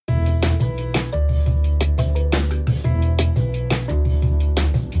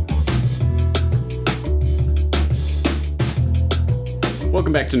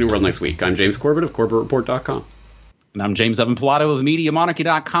Welcome back to New World Next Week. I'm James Corbett of CorbettReport.com. And I'm James Evan Pilato of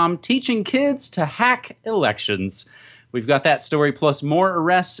MediaMonarchy.com, teaching kids to hack elections. We've got that story plus more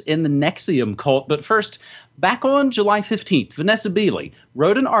arrests in the NXIVM cult. But first, back on July 15th, Vanessa Beeley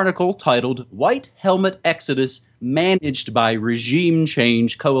wrote an article titled White Helmet Exodus Managed by Regime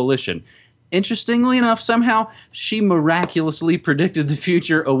Change Coalition. Interestingly enough, somehow, she miraculously predicted the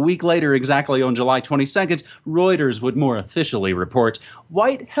future a week later, exactly on July 22nd. Reuters would more officially report,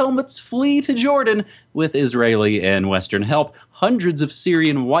 white helmets flee to Jordan with Israeli and Western help. Hundreds of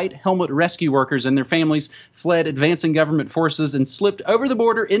Syrian white helmet rescue workers and their families fled advancing government forces and slipped over the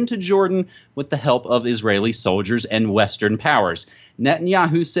border into Jordan with the help of Israeli soldiers and Western powers.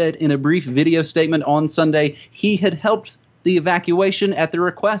 Netanyahu said in a brief video statement on Sunday he had helped the evacuation at the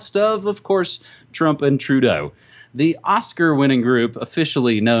request of course, Trump and Trudeau. The Oscar-winning group,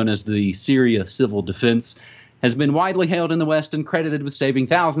 officially known as the Syria Civil Defense, has been widely hailed in the West and credited with saving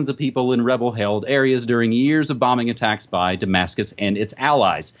thousands of people in rebel-held areas during years of bombing attacks by Damascus and its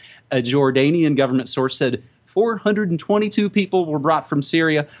allies. A Jordanian government source said 422 people were brought from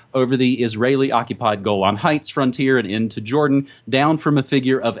Syria over the Israeli-occupied Golan Heights frontier and into Jordan, down from a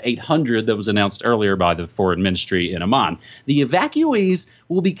figure of 800 that was announced earlier by the foreign ministry in Amman. The evacuees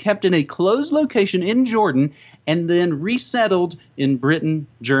will be kept in a closed location in Jordan and then resettled in Britain,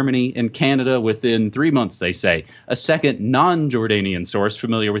 Germany, and Canada within 3 months, they say. A second non-Jordanian source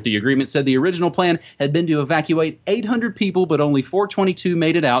familiar with the agreement said the original plan had been to evacuate 800 people, but only 422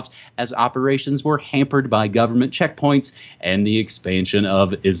 made it out as operations were hampered by government checkpoints and the expansion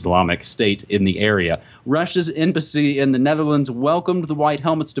of Islamic State in the area. Russia's embassy in the Netherlands welcomed the White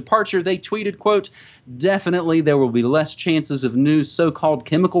Helmets' departure. They tweeted, quote, "Definitely there will be less chances of new so-called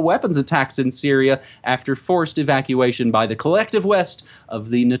chemical weapons attacks in Syria after forced evacuation by the collective West of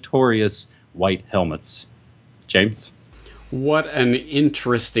the notorious White Helmets." James? What an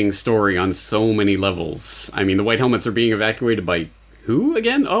interesting story on so many levels. I mean, the White Helmets are being evacuated by who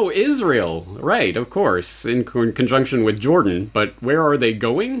again? Oh, Israel. Right, of course, in conjunction with Jordan. But where are they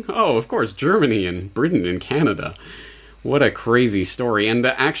going? Oh, of course, Germany and Britain and Canada. What a crazy story. And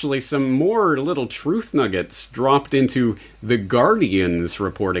actually some more little truth nuggets dropped into The Guardian's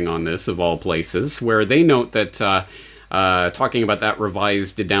reporting on this, of all places, where they note that talking about that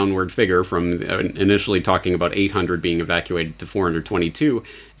revised downward figure from initially talking about 800 being evacuated to 422, it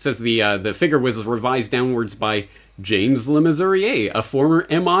says the figure was revised downwards by James Le Mesurier, a former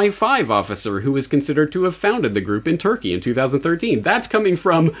MI5 officer who is considered to have founded the group in Turkey in 2013. That's coming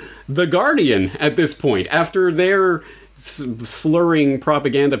from The Guardian at this point, after their slurring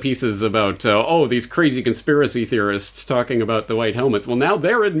propaganda pieces about, these crazy conspiracy theorists talking about the White Helmets. Well, now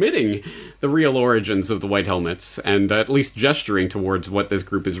they're admitting the real origins of the White Helmets and at least gesturing towards what this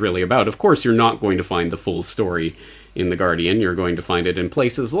group is really about. Of course, you're not going to find the full story in The Guardian. You're going to find it in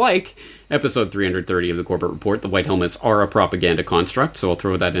places like episode 330 of the Corbett Report. The White Helmets are a propaganda construct, so I'll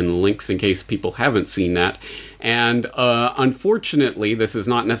throw that in the links in case people haven't seen that. And unfortunately, this is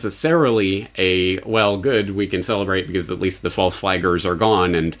not necessarily good, we can celebrate because at least the false flaggers are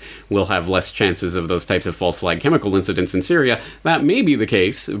gone and we'll have less chances of those types of false flag chemical incidents in Syria. That may be the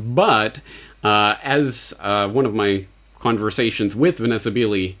case, but as one of my conversations with Vanessa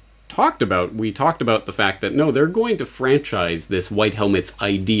Beeley we talked about the fact that, no, they're going to franchise this White Helmets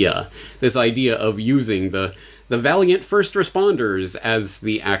idea, this idea of using the valiant first responders as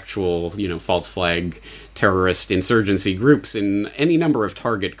the actual, false flag terrorist insurgency groups in any number of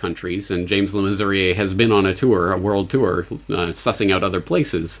target countries. And James Le Mesurier has been on a world tour, sussing out other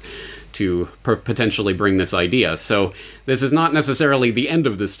places to potentially bring this idea. So this is not necessarily the end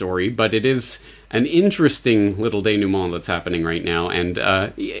of the story, but it is an interesting little denouement that's happening right now. And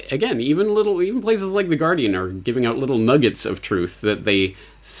again, even places like The Guardian are giving out little nuggets of truth that they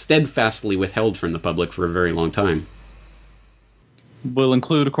steadfastly withheld from the public for a very long time. We'll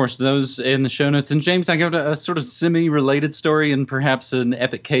include, of course, those in the show notes. And James, I got a sort of semi-related story and perhaps an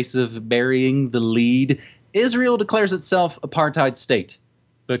epic case of burying the lead. Israel declares itself apartheid state.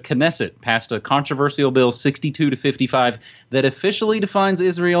 The Knesset passed a controversial bill 62-55 that officially defines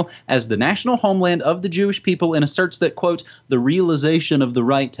Israel as the national homeland of the Jewish people and asserts that, quote, the realization of the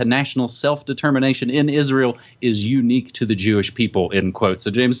right to national self-determination in Israel is unique to the Jewish people, end quote.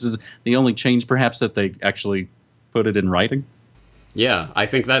 So, James, is the only change perhaps that they actually put it in writing? Yeah, I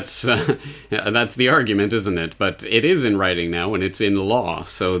think that's the argument, isn't it? But it is in writing now and it's in law.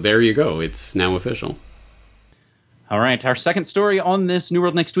 So there you go. It's now official. All right, our second story on this New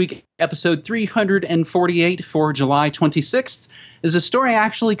World Next Week, episode 348 for July 26th, is a story I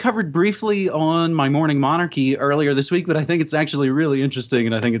actually covered briefly on my Morning Monarchy earlier this week, but I think it's actually really interesting,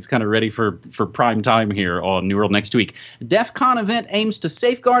 and I think it's kind of ready for prime time here on New World Next Week. DEF CON event aims to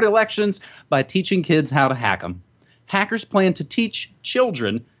safeguard elections by teaching kids how to hack them. Hackers plan to teach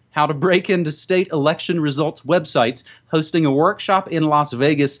children how to break into state election results websites, hosting a workshop in Las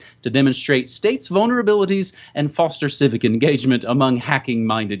Vegas to demonstrate states' vulnerabilities and foster civic engagement among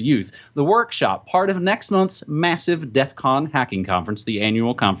hacking-minded youth. The workshop, part of next month's massive DEF CON hacking conference, the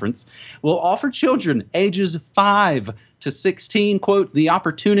annual conference, will offer children ages 5 to 16, quote, the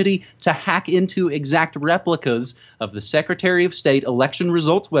opportunity to hack into exact replicas of the Secretary of State election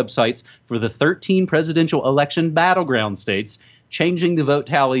results websites for the 13 presidential election battleground states, changing the vote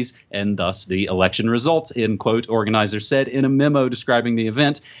tallies and thus the election results, end quote, organizers said in a memo describing the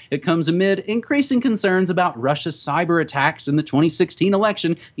event. It comes amid increasing concerns about Russia's cyber attacks in the 2016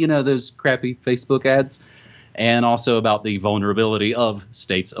 election, you know, those crappy Facebook ads, and also about the vulnerability of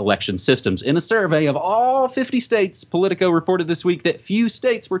states' election systems. In a survey of all 50 states, Politico reported this week that few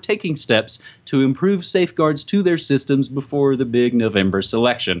states were taking steps to improve safeguards to their systems before the big November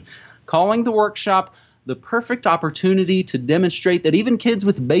selection, calling the workshop the perfect opportunity to demonstrate that even kids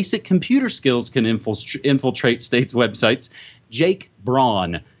with basic computer skills can infiltrate states' websites. Jake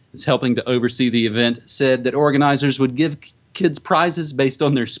Braun is helping to oversee the event, said that organizers would give kids prizes based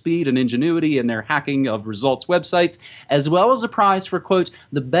on their speed and ingenuity in their hacking of results websites, as well as a prize for, quote,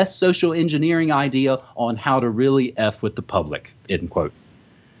 the best social engineering idea on how to really F with the public, end quote.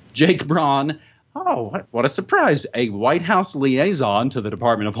 Jake Braun, oh, what a surprise, a White House liaison to the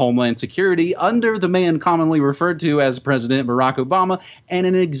Department of Homeland Security under the man commonly referred to as President Barack Obama, and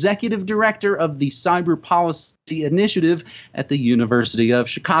an executive director of the Cyber Policy Initiative at the University of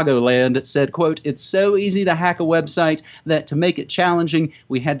Chicagoland, said, quote, it's so easy to hack a website that to make it challenging,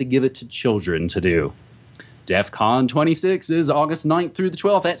 we had to give it to children to do. DEF CON 26 is August 9th through the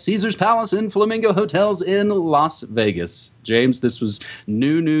 12th at Caesars Palace and Flamingo Hotels in Las Vegas. James, this was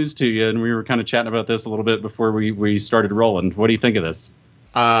new news to you, and we were kind of chatting about this a little bit before we started rolling. What do you think of this?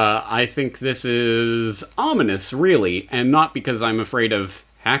 I think this is ominous, really, and not because I'm afraid of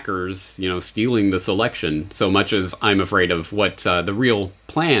hackers, stealing this election so much as I'm afraid of what the real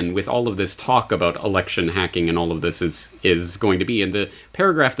plan with all of this talk about election hacking and all of this is going to be. And the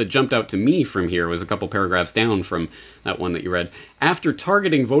paragraph that jumped out to me from here was a couple paragraphs down from that one that you read. After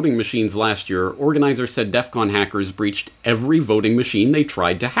targeting voting machines last year, organizers said DEF CON hackers breached every voting machine they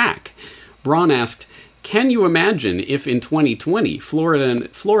tried to hack. Braun asked, can you imagine if in 2020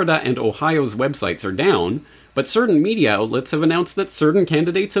 Florida and Ohio's websites are down, but certain media outlets have announced that certain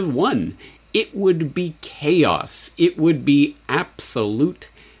candidates have won? It would be chaos. It would be absolute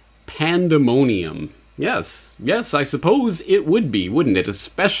pandemonium. Yes, I suppose it would be, wouldn't it?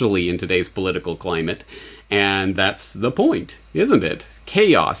 Especially in today's political climate. And that's the point, isn't it?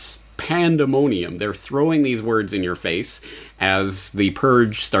 Chaos. Pandemonium. They're throwing these words in your face as the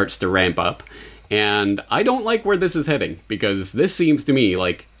purge starts to ramp up. And I don't like where this is heading, because this seems to me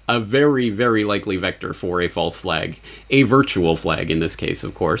like a very, very likely vector for a false flag, a virtual flag in this case,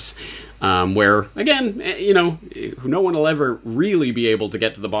 of course, where, again, no one will ever really be able to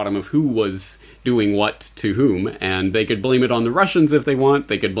get to the bottom of who was doing what to whom, and they could blame it on the Russians if they want,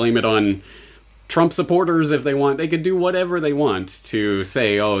 they could blame it on Trump supporters if they want, they could do whatever they want to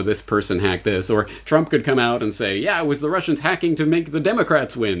say, oh, this person hacked this, or Trump could come out and say, yeah, it was the Russians hacking to make the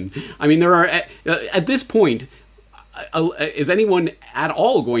Democrats win. I mean, there are, at this point, is anyone at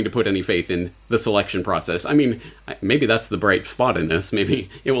all going to put any faith in the selection process? I mean, maybe that's the bright spot in this. Maybe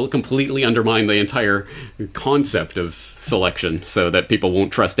it will completely undermine the entire concept of selection so that people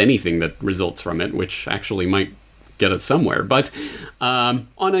won't trust anything that results from it, which actually might get us somewhere. But on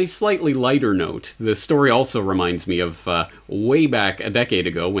a slightly lighter note, the story also reminds me of way back a decade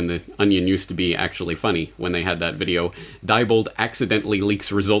ago when the Onion used to be actually funny, when they had that video, Diebold accidentally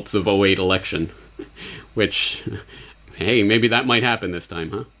leaks results of 2008 election, which, hey, maybe that might happen this time,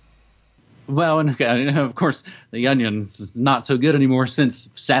 huh? Well, and of course, the Onion's not so good anymore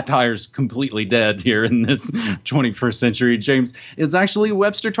since satire's completely dead here in this 21st century. James, it's actually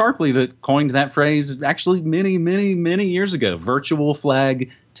Webster Tarpley that coined that phrase actually many, many, many years ago, virtual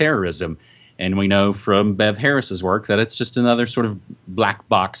flag terrorism. And we know from Bev Harris's work that it's just another sort of black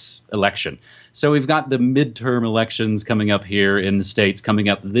box election. So we've got the midterm elections coming up here in the States coming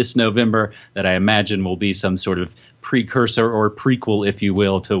up this November that I imagine will be some sort of precursor or prequel, if you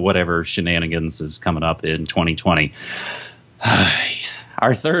will, to whatever shenanigans is coming up in 2020.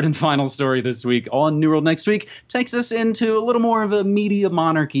 Our third and final story this week on New World Next Week takes us into a little more of a media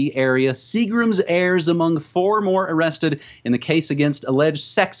monarchy area. Seagram's heirs among 4 more arrested in the case against alleged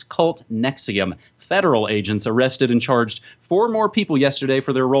sex cult NXIVM. Federal agents arrested and charged 4 more people yesterday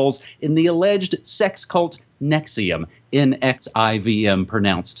for their roles in the alleged sex cult NXIVM, NXIVM,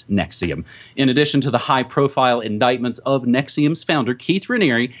 pronounced NXIVM. In addition to the high-profile indictments of NXIVM's founder, Keith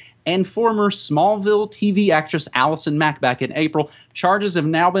Raniere, and former Smallville TV actress Allison Mack back in April, charges have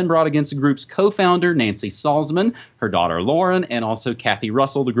now been brought against the group's co-founder, Nancy Salzman, her daughter Lauren, and also Kathy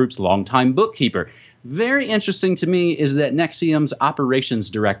Russell, the group's longtime bookkeeper. Very interesting to me is that NXIVM's operations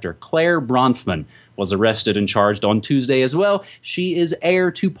director, Claire Bronfman, was arrested and charged on Tuesday as well. She is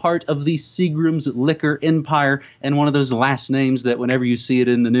heir to part of the Seagram's liquor empire, and one of those last names that whenever you see it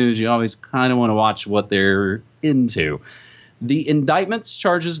in the news, you always kind of want to watch what they're into. The indictments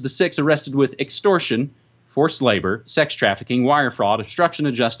charges the 6 arrested with extortion, forced labor, sex trafficking, wire fraud, obstruction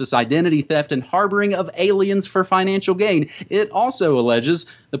of justice, identity theft, and harboring of aliens for financial gain. It also alleges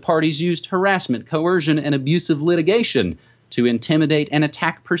the parties used harassment, coercion, and abusive litigation to intimidate and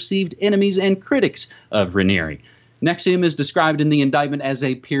attack perceived enemies and critics of Raniere. NXIVM is described in the indictment as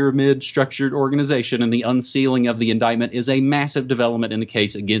a pyramid-structured organization, and the unsealing of the indictment is a massive development in the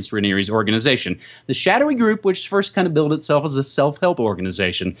case against Raniere's organization. The shadowy group, which first kind of billed itself as a self-help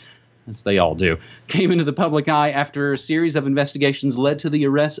organization, as they all do, came into the public eye after a series of investigations led to the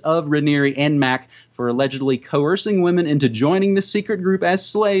arrest of Raniere and Mack for allegedly coercing women into joining the secret group as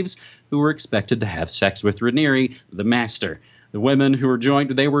slaves who were expected to have sex with Raniere, the master. The women who were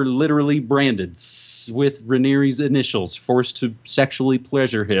joined, they were literally branded with Raniere's initials, forced to sexually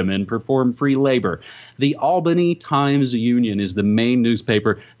pleasure him and perform free labor. The Albany Times-Union is the main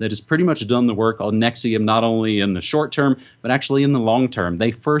newspaper that has pretty much done the work on NXIVM, not only in the short term, but actually in the long term.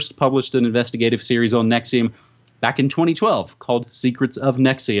 They first published an investigative series on NXIVM back in 2012 called Secrets of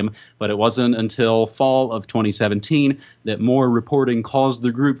NXIVM, but it wasn't until fall of 2017 that more reporting caused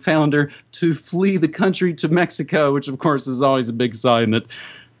the group founder to flee the country to Mexico, which of course is always a big sign that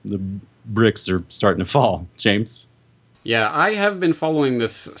the bricks are starting to fall. James? Yeah, I have been following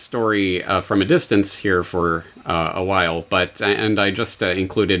this story from a distance here for a while, and I just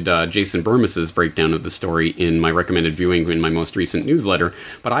included Jason Burmes's breakdown of the story in my recommended viewing in my most recent newsletter,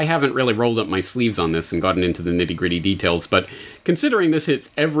 but I haven't really rolled up my sleeves on this and gotten into the nitty-gritty details, but considering this hits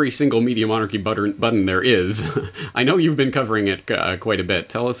every single Media Monarchy button there is, I know you've been covering it quite a bit.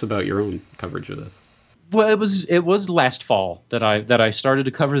 Tell us about your own coverage of this. Well, it was last fall that I started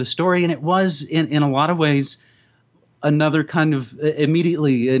to cover the story, and it was, in a lot of ways, another kind of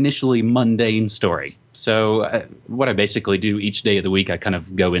initially mundane story. So what I basically do each day of the week, I kind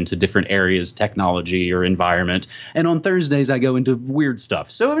of go into different areas, technology or environment. And on Thursdays, I go into weird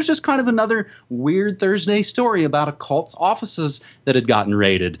stuff. So it was just kind of another weird Thursday story about a cult's offices that had gotten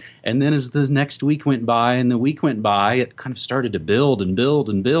raided. And then as the next week went by and the week went by, it kind of started to build and build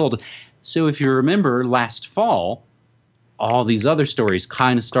and build. So if you remember last fall, all these other stories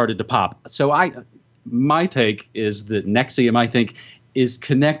kind of started to pop. So my take is that NXIVM, I think, is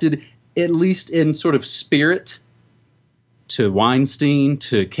connected, at least in sort of spirit, to Weinstein,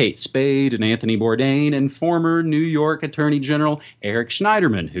 to Kate Spade and Anthony Bourdain, and former New York Attorney General Eric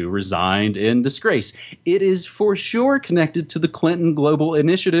Schneiderman, who resigned in disgrace. It is for sure connected to the Clinton Global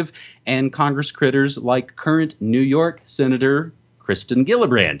Initiative and Congress critters like current New York Senator Kristen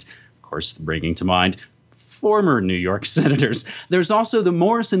Gillibrand. Of course, bringing to mind former New York senators. There's also the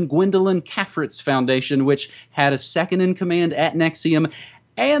Morris and Gwendolyn Caffritz Foundation, which had a second-in-command at NXIVM,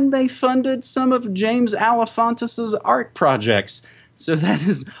 and they funded some of James Alefantis' art projects. So that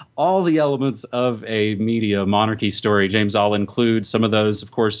is all the elements of a media monarchy story. James, I'll include some of those,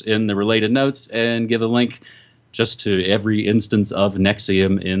 of course, in the related notes and give a link just to every instance of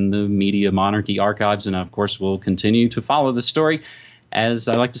NXIVM in the media monarchy archives. And, of course, we'll continue to follow the story. As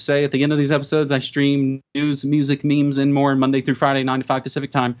I like to say at the end of these episodes, I stream news, music, memes, and more Monday through Friday, 9 to 5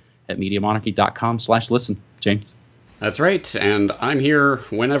 Pacific time at MediaMonarchy.com/listen. James? That's right, and I'm here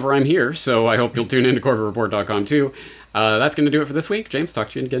whenever I'm here, so I hope you'll tune in to CorbettReport.com too. That's going to do it for this week. James,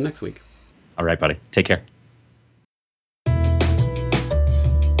 talk to you again next week. All right, buddy. Take care.